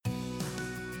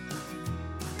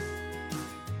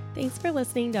Thanks for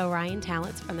listening to Orion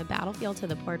Talents from the Battlefield to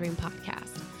the Boardroom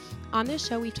podcast. On this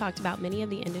show, we've talked about many of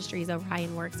the industries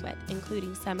Orion works with,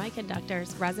 including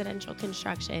semiconductors, residential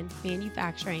construction,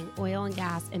 manufacturing, oil and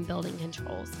gas, and building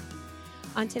controls.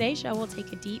 On today's show, we'll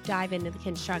take a deep dive into the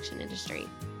construction industry,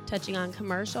 touching on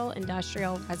commercial,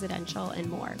 industrial, residential, and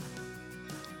more.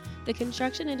 The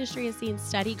construction industry has seen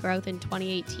steady growth in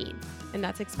 2018, and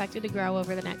that's expected to grow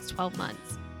over the next 12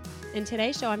 months. In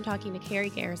today's show, I'm talking to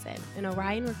Carrie Garrison, an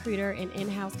Orion recruiter and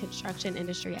in-house construction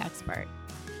industry expert.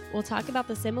 We'll talk about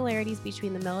the similarities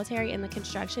between the military and the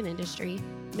construction industry,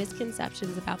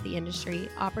 misconceptions about the industry,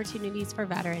 opportunities for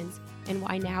veterans, and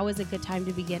why now is a good time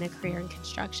to begin a career in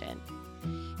construction.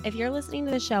 If you're listening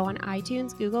to the show on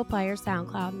iTunes, Google Play, or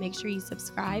SoundCloud, make sure you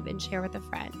subscribe and share with a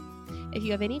friend. If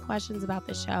you have any questions about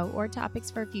the show or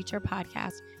topics for a future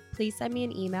podcast, please send me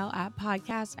an email at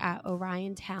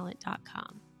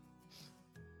podcast@oriontalent.com.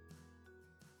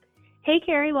 Hey,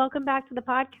 Carrie, welcome back to the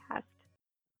podcast.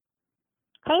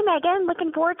 Hey, Megan,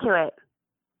 looking forward to it.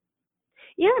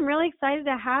 Yeah, I'm really excited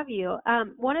to have you.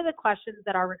 One of the questions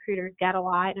that our recruiters get a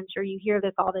lot, and I'm sure you hear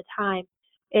this all the time,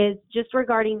 is just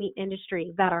regarding the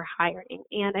industries that are hiring.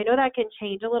 And I know that can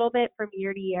change a little bit from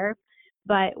year to year,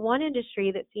 but one industry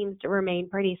that seems to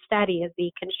remain pretty steady is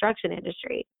the construction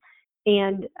industry.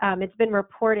 And it's been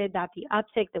reported that the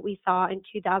uptick that we saw in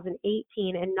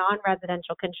 2018 in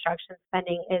non-residential construction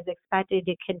spending is expected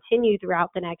to continue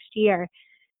throughout the next year.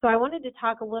 So I wanted to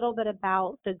talk a little bit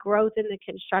about the growth in the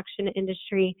construction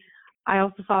industry. I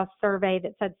also saw a survey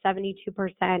that said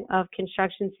 72% of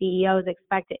construction CEOs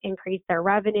expect to increase their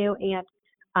revenue, and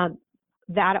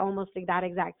that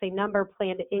exact same number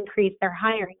plan to increase their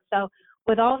hiring. So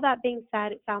with all of that being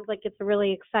said, it sounds like it's a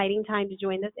really exciting time to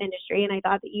join this industry, and I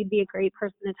thought that you'd be a great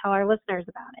person to tell our listeners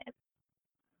about it.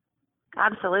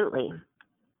 Absolutely.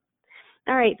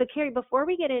 All right, so Carrie, before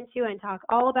we get into and talk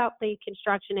all about the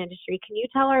construction industry, can you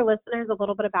tell our listeners a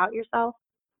little bit about yourself?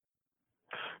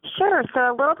 Sure.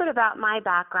 So a little bit about my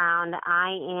background.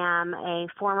 I am a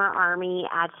former Army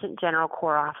Adjutant General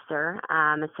Corps officer,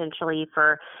 essentially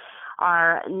for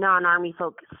our non-Army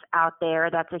folks out there,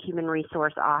 that's a human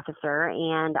resource officer.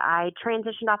 And I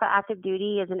transitioned off of active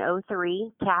duty as an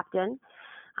 03 captain.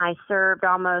 I served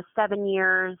almost 7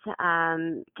 years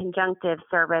conjunctive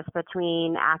service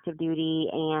between active duty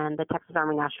and the Texas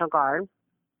Army National Guard.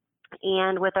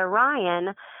 And with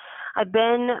Orion, I've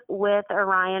been with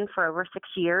Orion for over 6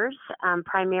 years,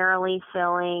 primarily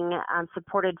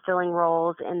supported filling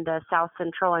roles in the South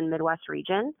Central and Midwest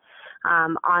region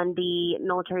on the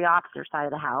military officer side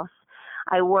of the house.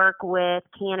 I work with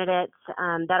candidates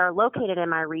that are located in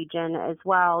my region as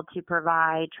well to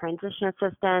provide transition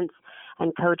assistance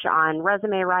and coach on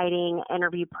resume writing,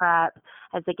 interview prep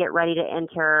as they get ready to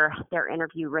enter their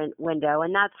interview window.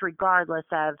 And that's regardless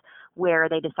of where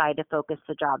they decide to focus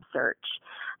the job search.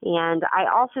 And I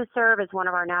also serve as one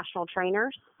of our national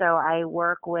trainers. So I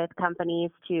work with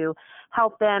companies to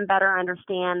help them better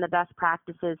understand the best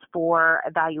practices for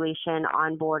evaluation,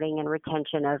 onboarding, and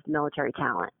retention of military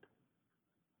talent.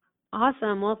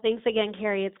 Awesome. Well, thanks again,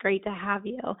 Carrie. It's great to have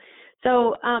you.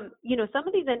 So, some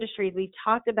of these industries, we've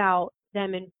talked about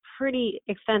them in pretty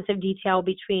extensive detail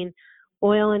between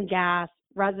oil and gas,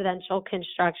 residential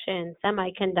construction,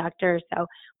 semiconductors. So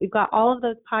we've got all of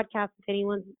those podcasts if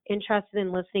anyone's interested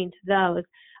in listening to those.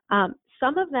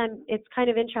 Some of them, it's kind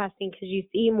of interesting because you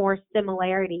see more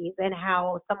similarities in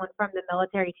how someone from the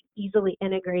military can easily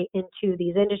integrate into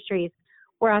these industries,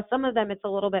 whereas some of them, it's a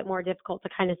little bit more difficult to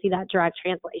kind of see that direct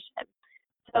translation.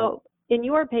 So in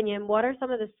your opinion, what are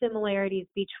some of the similarities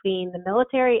between the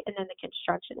military and then the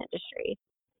construction industry?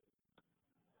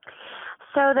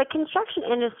 So the construction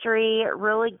industry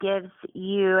really gives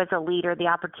you as a leader the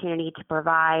opportunity to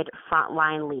provide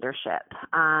frontline leadership,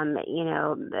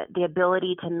 the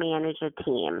ability to manage a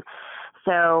team.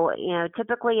 So,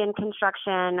 typically in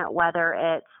construction, whether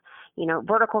it's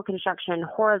vertical construction,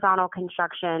 horizontal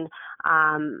construction,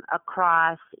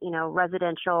 across,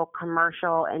 residential,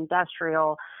 commercial,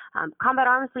 industrial, combat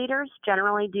arms leaders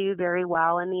generally do very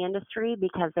well in the industry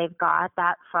because they've got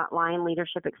that frontline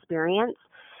leadership experience.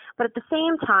 But at the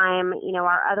same time,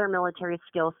 our other military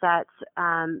skill sets,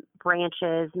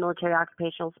 branches, military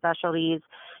occupational specialties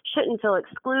shouldn't feel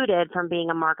excluded from being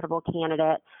a marketable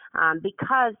candidate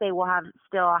because they will have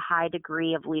still a high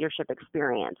degree of leadership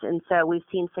experience. And so we've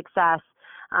seen success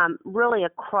really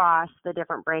across the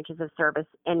different branches of service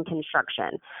in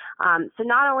construction. So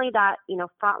not only that,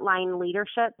 frontline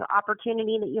leadership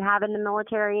opportunity that you have in the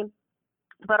military,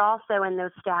 but also in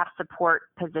those staff support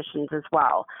positions as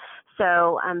well.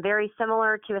 So very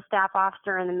similar to a staff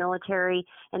officer in the military.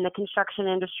 In the construction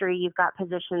industry, you've got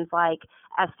positions like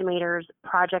estimators,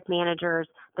 project managers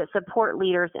that support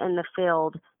leaders in the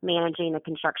field managing the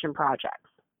construction projects.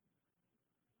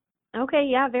 Okay,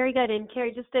 yeah, very good. And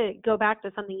Carrie, just to go back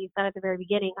to something you said at the very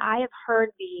beginning, I have heard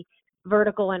the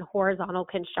vertical and horizontal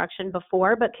construction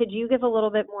before, but could you give a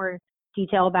little bit more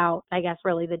detail about, I guess,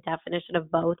 really the definition of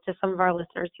both to some of our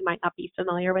listeners who might not be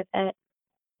familiar with it?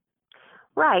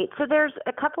 Right. So there's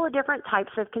a couple of different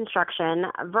types of construction.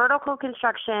 Vertical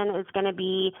construction is going to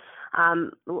be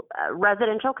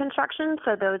residential construction.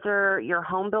 So those are your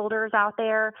home builders out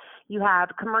there. You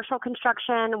have commercial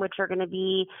construction, which are going to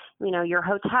be, your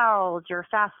hotels, your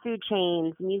fast food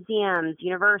chains, museums,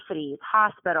 universities,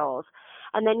 hospitals.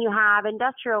 And then you have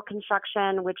industrial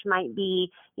construction, which might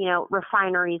be,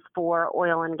 refineries for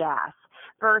oil and gas.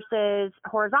 Versus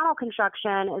horizontal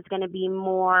construction is going to be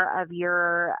more of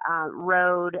your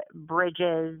road,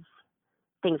 bridges,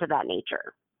 things of that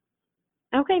nature.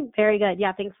 Okay, very good.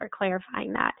 Yeah, thanks for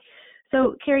clarifying that.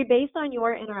 So, Carrie, based on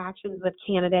your interactions with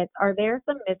candidates, are there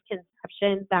some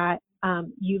misconceptions that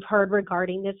you've heard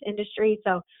regarding this industry?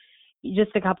 So,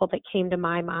 just a couple that came to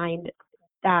my mind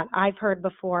that I've heard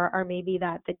before are maybe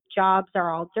that the jobs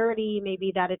are all dirty,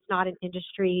 maybe that it's not an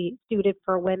industry suited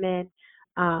for women.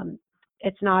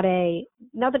 It's not that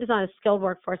it's not a skilled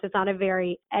workforce, it's not a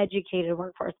very educated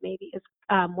workforce, maybe is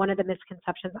one of the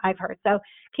misconceptions I've heard. So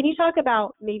can you talk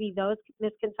about maybe those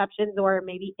misconceptions or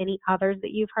maybe any others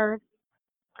that you've heard?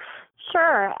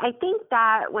 Sure. I think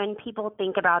that when people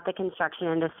think about the construction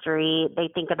industry, they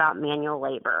think about manual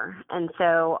labor. And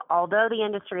so although the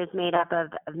industry is made up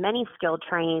of many skilled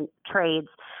trades,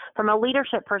 from a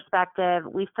leadership perspective,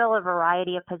 we fill a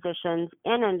variety of positions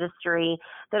in industry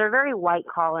that are very white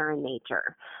collar in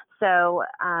nature. So,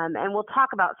 and we'll talk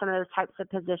about some of those types of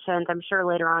positions, I'm sure,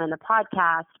 later on in the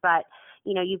podcast, but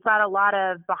you've got a lot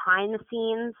of behind the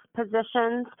scenes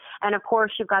positions, and of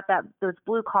course you've got those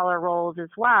blue collar roles as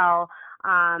well,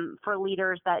 for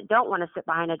leaders that don't want to sit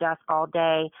behind a desk all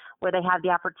day, where they have the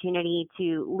opportunity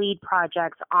to lead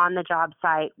projects on the job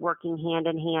site, working hand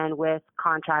in hand with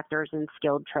contractors and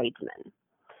skilled tradesmen.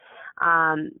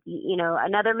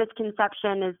 Another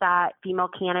misconception is that female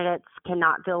candidates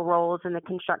cannot fill roles in the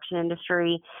construction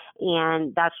industry,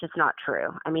 and that's just not true.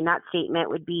 I mean, that statement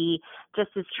would be just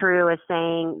as true as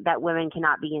saying that women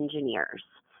cannot be engineers.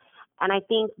 And I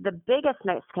think the biggest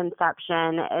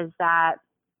misconception is that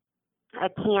a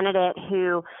candidate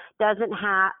doesn't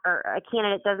have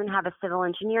a civil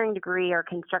engineering degree or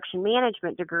construction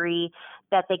management degree,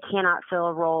 that they cannot fill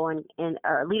a role in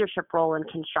a leadership role in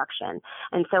construction.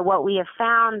 And so what we have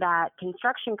found that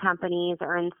construction companies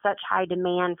are in such high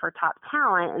demand for top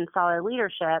talent and solid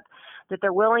leadership that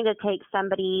they're willing to take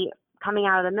somebody coming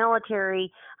out of the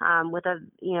military with a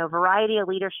variety of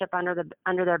leadership under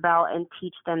their belt and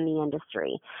teach them the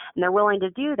industry. And they're willing to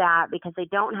do that because they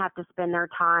don't have to spend their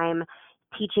time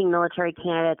teaching military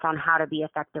candidates on how to be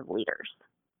effective leaders.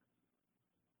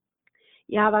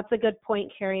 Yeah, that's a good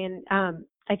point, Carrie. And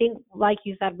I think, like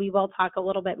you said, we will talk a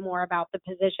little bit more about the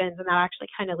positions, and that actually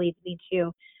kind of leads me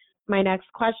to my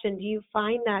next question. Do you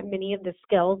find that many of the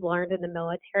skills learned in the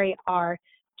military are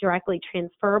directly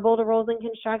transferable to roles in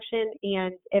construction?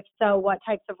 And if so, what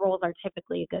types of roles are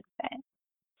typically a good fit?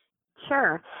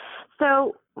 Sure.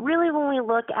 So really, when we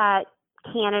look at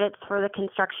candidates for the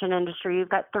construction industry, we've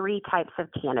got three types of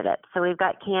candidates. So we've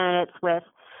got candidates with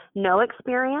no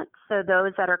experience, so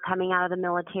those that are coming out of the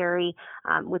military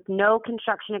with no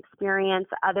construction experience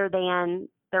other than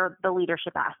the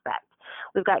leadership aspect.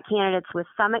 We've got candidates with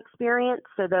some experience,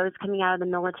 so those coming out of the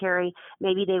military,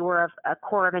 maybe they were a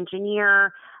Corps of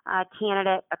Engineer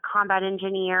candidate, a combat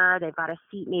engineer,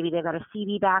 maybe they've got a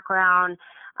CV background,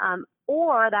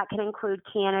 or that can include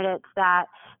candidates that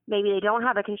maybe they don't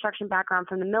have a construction background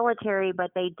from the military,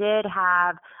 but they did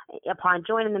have, upon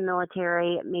joining the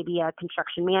military, maybe a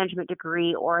construction management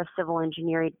degree or a civil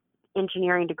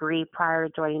engineering degree prior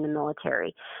to joining the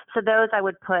military. So those I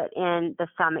would put in the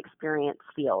some experience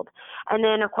field. And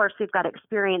then, of course, we've got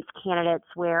experienced candidates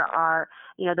where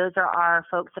those are our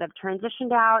folks that have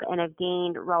transitioned out and have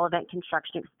gained relevant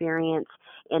construction experience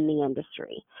in the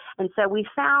industry. And so we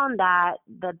found that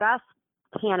the best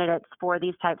candidates for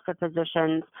these types of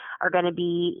positions are going to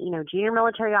be, junior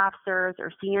military officers or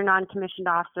senior non-commissioned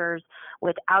officers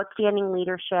with outstanding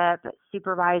leadership,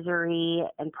 supervisory,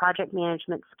 and project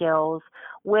management skills,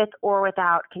 with or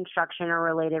without construction or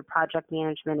related project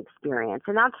management experience.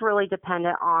 And that's really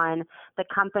dependent on the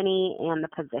company and the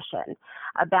position.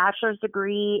 A bachelor's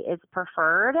degree is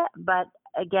preferred, but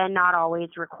again, not always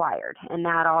required, and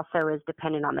that also is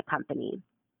dependent on the company.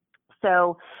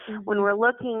 So when we're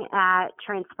looking at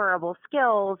transferable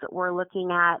skills, we're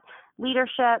looking at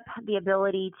leadership, the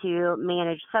ability to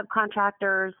manage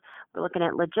subcontractors. We're looking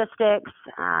at logistics,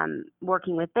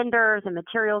 working with vendors and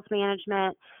materials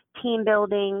management, team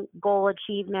building, goal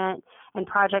achievement, and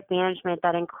project management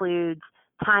that includes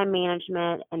time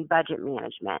management and budget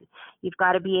management. You've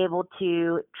got to be able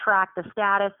to track the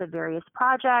status of various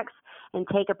projects and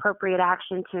take appropriate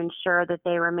action to ensure that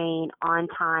they remain on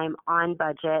time, on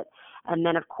budget. And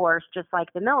then, of course, just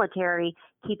like the military,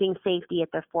 keeping safety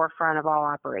at the forefront of all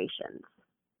operations.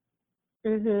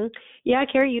 Yeah,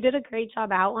 Carrie, you did a great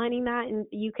job outlining that, and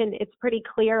it's pretty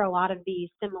clear a lot of the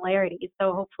similarities.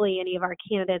 So hopefully any of our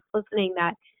candidates listening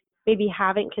that maybe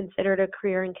haven't considered a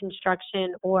career in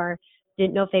construction or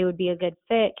didn't know if they would be a good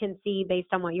fit can see, based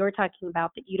on what you're talking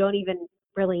about, that you don't even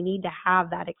really need to have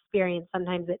that experience.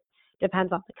 Sometimes it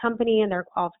depends on the company and their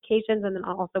qualifications, and then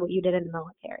also what you did in the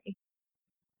military.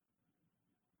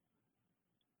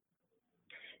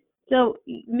 So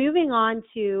moving on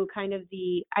to kind of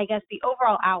the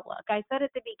overall outlook. I said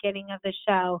at the beginning of the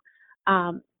show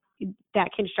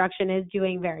that construction is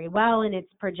doing very well, and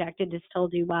it's projected to still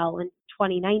do well in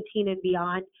 2019 and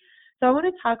beyond. So I want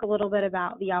to talk a little bit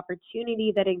about the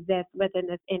opportunity that exists within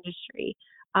this industry.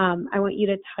 I want you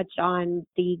to touch on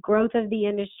the growth of the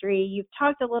industry. You've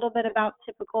talked a little bit about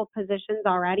typical positions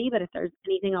already, but if there's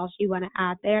anything else you want to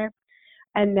add there.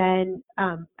 And then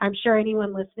I'm sure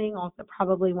anyone listening also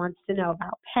probably wants to know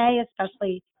about pay,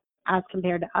 especially as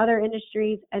compared to other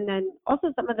industries, and then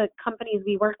also some of the companies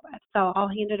we work with. So I'll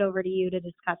hand it over to you to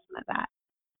discuss some of that.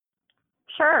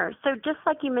 Sure. So just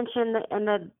like you mentioned in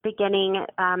the beginning,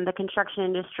 the construction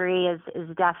industry is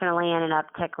definitely in an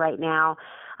uptick right now.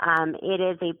 It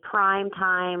is a prime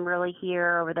time really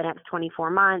here over the next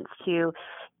 24 months to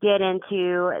get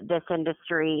into this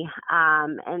industry.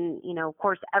 And, you know, of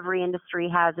course, every industry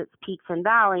has its peaks and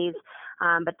valleys,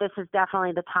 but this is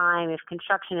definitely the time, if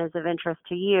construction is of interest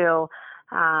to you,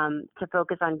 to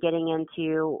focus on getting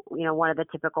into, you know, one of the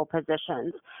typical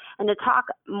positions. And to talk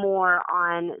more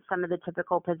on some of the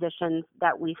typical positions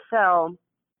that we fill,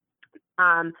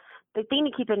 the thing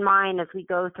to keep in mind as we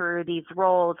go through these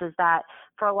roles is that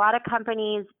for a lot of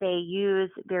companies, they use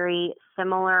very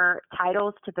similar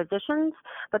titles to positions,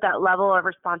 but that level of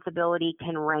responsibility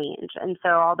can range. And so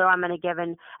although I'm going to give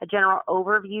a general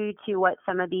overview to what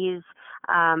some of these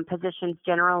positions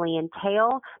generally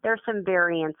entail, there's some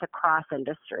variance across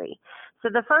industry. So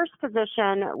the first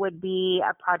position would be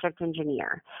a project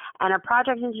engineer. And a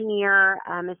project engineer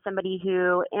is somebody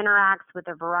who interacts with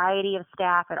a variety of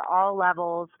staff at all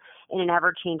levels in an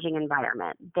ever-changing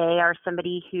environment. They are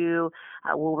somebody who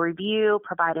will review,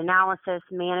 provide analysis,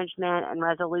 management, and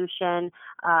resolution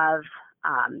of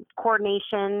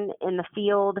coordination in the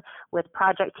field with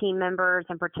project team members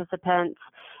and participants.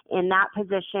 In that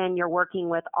position, you're working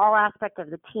with all aspects of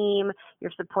the team.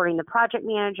 You're supporting the project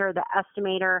manager, the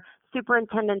estimator,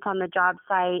 superintendents on the job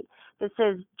site. This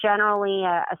is generally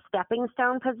a stepping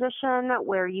stone position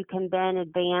where you can then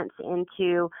advance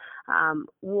into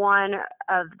one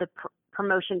of the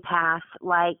promotion paths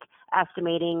like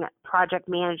estimating, project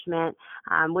management,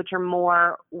 which are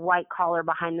more white-collar,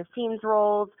 behind-the-scenes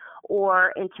roles,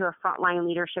 or into a frontline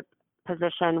leadership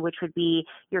position, which would be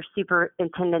your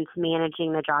superintendents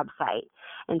managing the job site.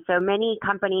 And so many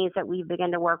companies that we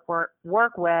begin to work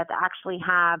with actually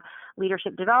have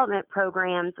leadership development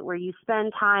programs where you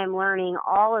spend time learning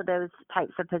all of those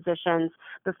types of positions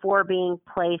before being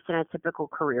placed in a typical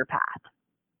career path.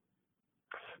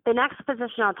 The next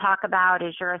position I'll talk about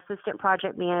is your assistant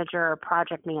project manager or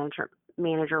project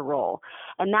manager role.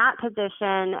 In that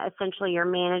position, essentially you're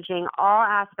managing all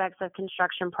aspects of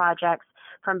construction projects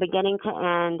from beginning to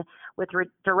end with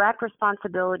direct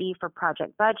responsibility for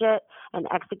project budget and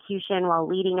execution while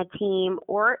leading a team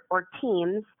or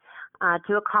teams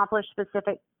to accomplish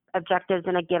specific objectives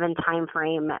in a given time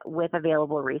frame with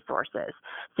available resources.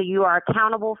 So you are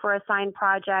accountable for assigned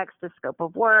projects, the scope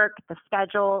of work, the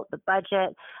schedule, the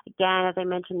budget. Again, as I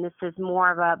mentioned, this is more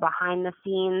of a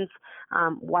behind-the-scenes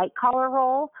white-collar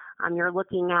role. You're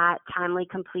looking at timely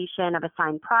completion of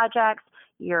assigned projects.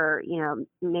 You're,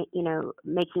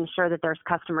 making sure that there's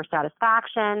customer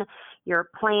satisfaction. You're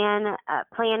planning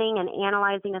and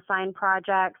analyzing assigned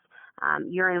projects.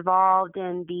 You're involved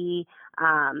in the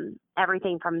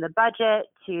everything from the budget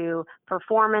to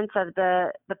performance of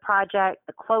the project,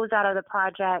 the closeout of the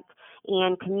project,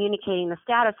 and communicating the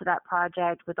status of that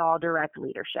project with all direct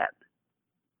leadership.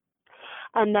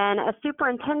 And then a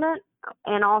superintendent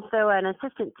and also an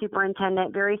assistant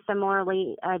superintendent, very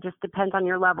similarly, just depends on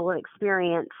your level of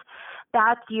experience.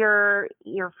 that's your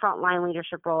frontline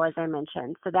leadership role, as I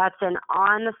mentioned. So that's an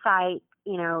on the site,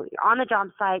 on the job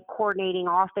site, coordinating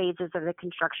all phases of the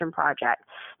construction project.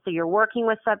 So you're working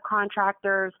with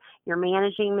subcontractors, you're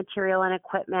managing material and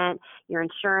equipment, you're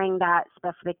ensuring that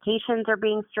specifications are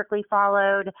being strictly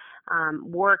followed,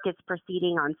 work is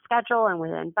proceeding on schedule and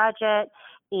within budget,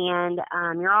 and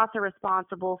you're also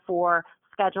responsible for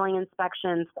scheduling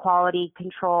inspections, quality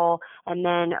control, and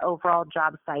then overall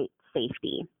job site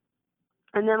safety.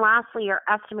 And then lastly, your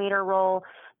estimator role.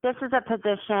 This is a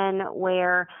position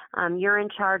where you're in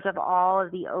charge of all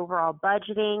of the overall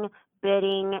budgeting,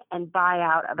 bidding, and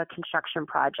buyout of a construction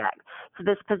project. So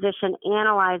this position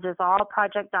analyzes all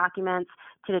project documents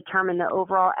to determine the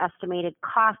overall estimated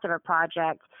cost of a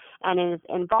project and is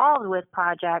involved with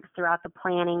projects throughout the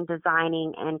planning,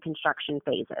 designing, and construction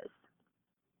phases.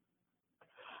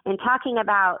 In talking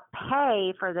about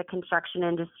pay for the construction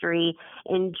industry,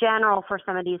 in general for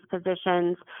some of these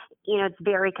positions, it's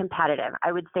very competitive.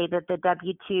 I would say that the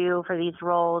W-2 for these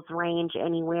roles range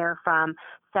anywhere from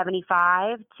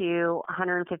 75 to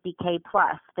 150K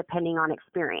plus, depending on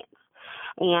experience.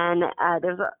 And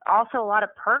there's also a lot of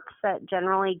perks that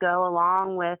generally go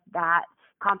along with that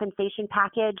compensation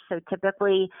package. So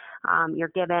typically you're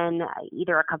given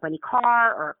either a company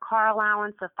car or a car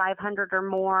allowance of $500 or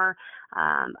more,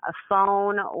 a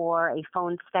phone or a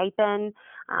phone stipend.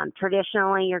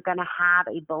 Traditionally, you're going to have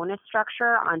a bonus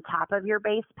structure on top of your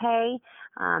base pay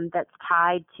that's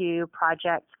tied to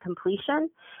project completion,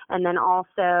 and then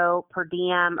also per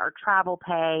diem or travel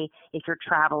pay if you're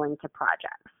traveling to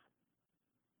projects.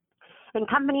 And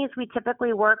companies we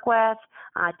typically work with,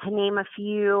 to name a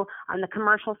few, on the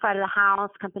commercial side of the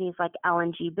house, companies like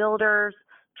L&G Builders,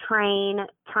 Train,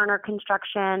 Turner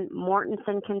Construction,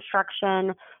 Mortensen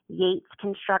Construction, Yates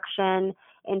Construction.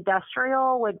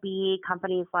 Industrial would be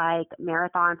companies like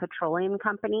Marathon Petroleum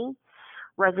Company.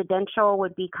 Residential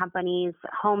would be companies,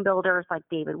 home builders like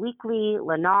David Weekley,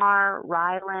 Lennar,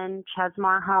 Ryland,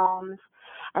 Chesmar Homes.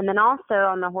 And then also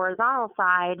on the horizontal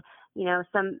side,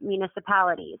 some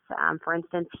municipalities. For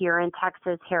instance, here in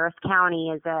Texas, Harris County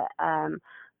is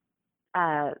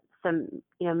some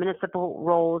municipal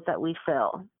roles that we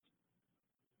fill.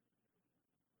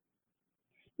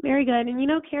 Very good.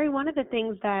 And Carrie, one of the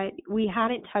things that we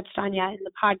hadn't touched on yet in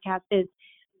the podcast is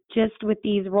just with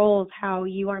these roles, how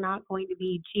you are not going to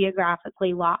be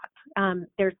geographically locked.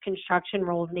 There's construction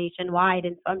roles nationwide,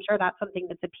 and so I'm sure that's something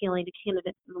that's appealing to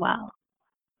candidates as well.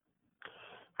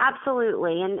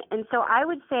 Absolutely. And so I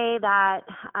would say that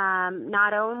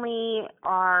not only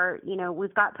are,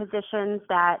 we've got positions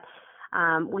that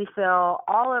we fill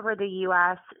all over the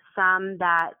U.S., some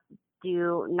that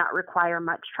do not require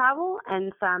much travel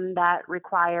and some that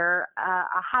require a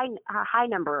high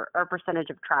number or percentage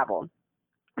of travel.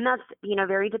 And that's,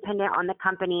 very dependent on the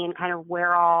company and kind of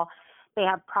where all they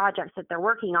have projects that they're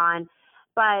working on.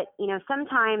 But,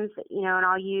 sometimes, and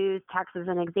I'll use Texas as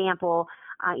an example,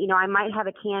 I might have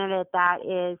a candidate that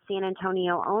is San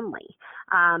Antonio only,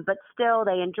 but still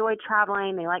they enjoy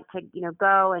traveling. They like to,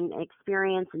 go and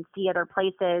experience and see other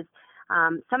places.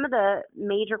 Some of the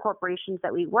major corporations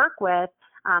that we work with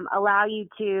allow you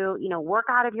to, work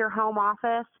out of your home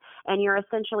office, and you're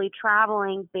essentially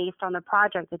traveling based on the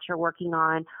project that you're working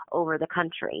on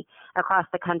across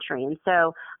the country. And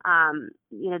so,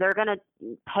 they're going to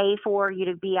pay for you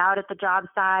to be out at the job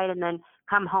site and then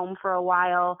come home for a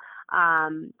while.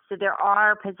 So there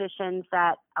are positions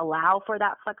that allow for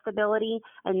that flexibility,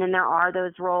 and then there are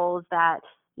those roles that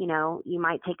you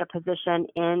might take a position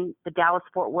in the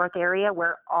Dallas-Fort Worth area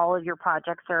where all of your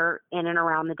projects are in and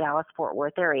around the Dallas-Fort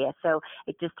Worth area. So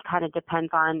it just kind of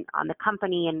depends on the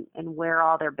company and where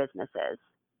all their business is.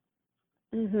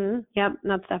 Yep,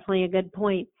 that's definitely a good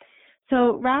point.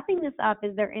 So wrapping this up,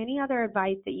 is there any other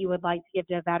advice that you would like to give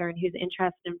to a veteran who's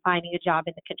interested in finding a job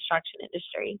in the construction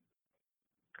industry?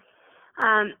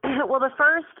 Well, the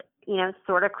first,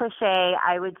 sort of cliche,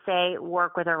 I would say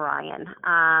work with Orion.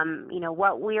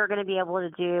 What we are going to be able to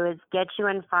do is get you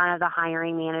in front of the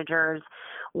hiring managers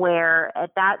where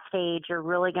at that stage you're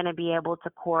really going to be able to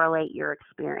correlate your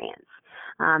experience.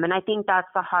 And I think that's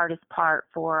the hardest part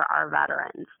for our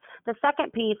veterans. The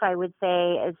second piece I would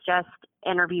say is just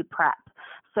interview prep.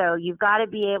 So you've got to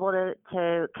be able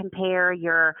to compare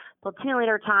your platoon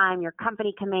leader time, your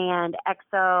company command,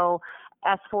 XO,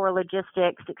 S4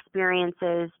 logistics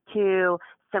experiences to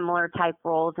similar type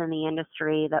roles in the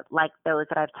industry that like those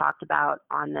that I've talked about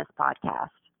on this podcast.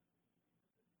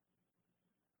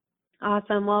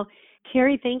 Awesome. Well,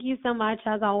 Carrie, thank you so much.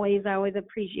 As always, I always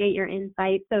appreciate your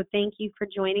insight. So thank you for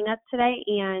joining us today,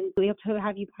 and we hope to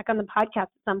have you back on the podcast at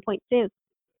some point soon.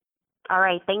 All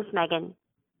right. Thanks, Megan.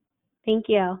 Thank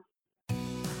you.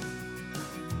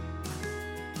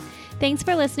 Thanks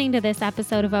for listening to this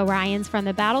episode of Orion's From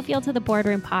the Battlefield to the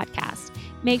Boardroom podcast.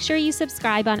 Make sure you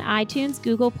subscribe on iTunes,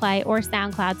 Google Play, or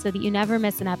SoundCloud so that you never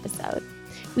miss an episode.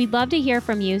 We'd love to hear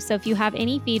from you, so if you have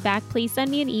any feedback, please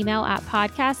send me an email at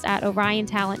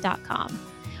podcast@oriontalent.com.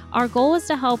 Our goal is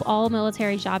to help all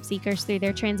military job seekers through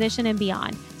their transition and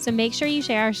beyond, so make sure you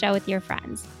share our show with your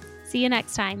friends. See you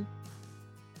next time.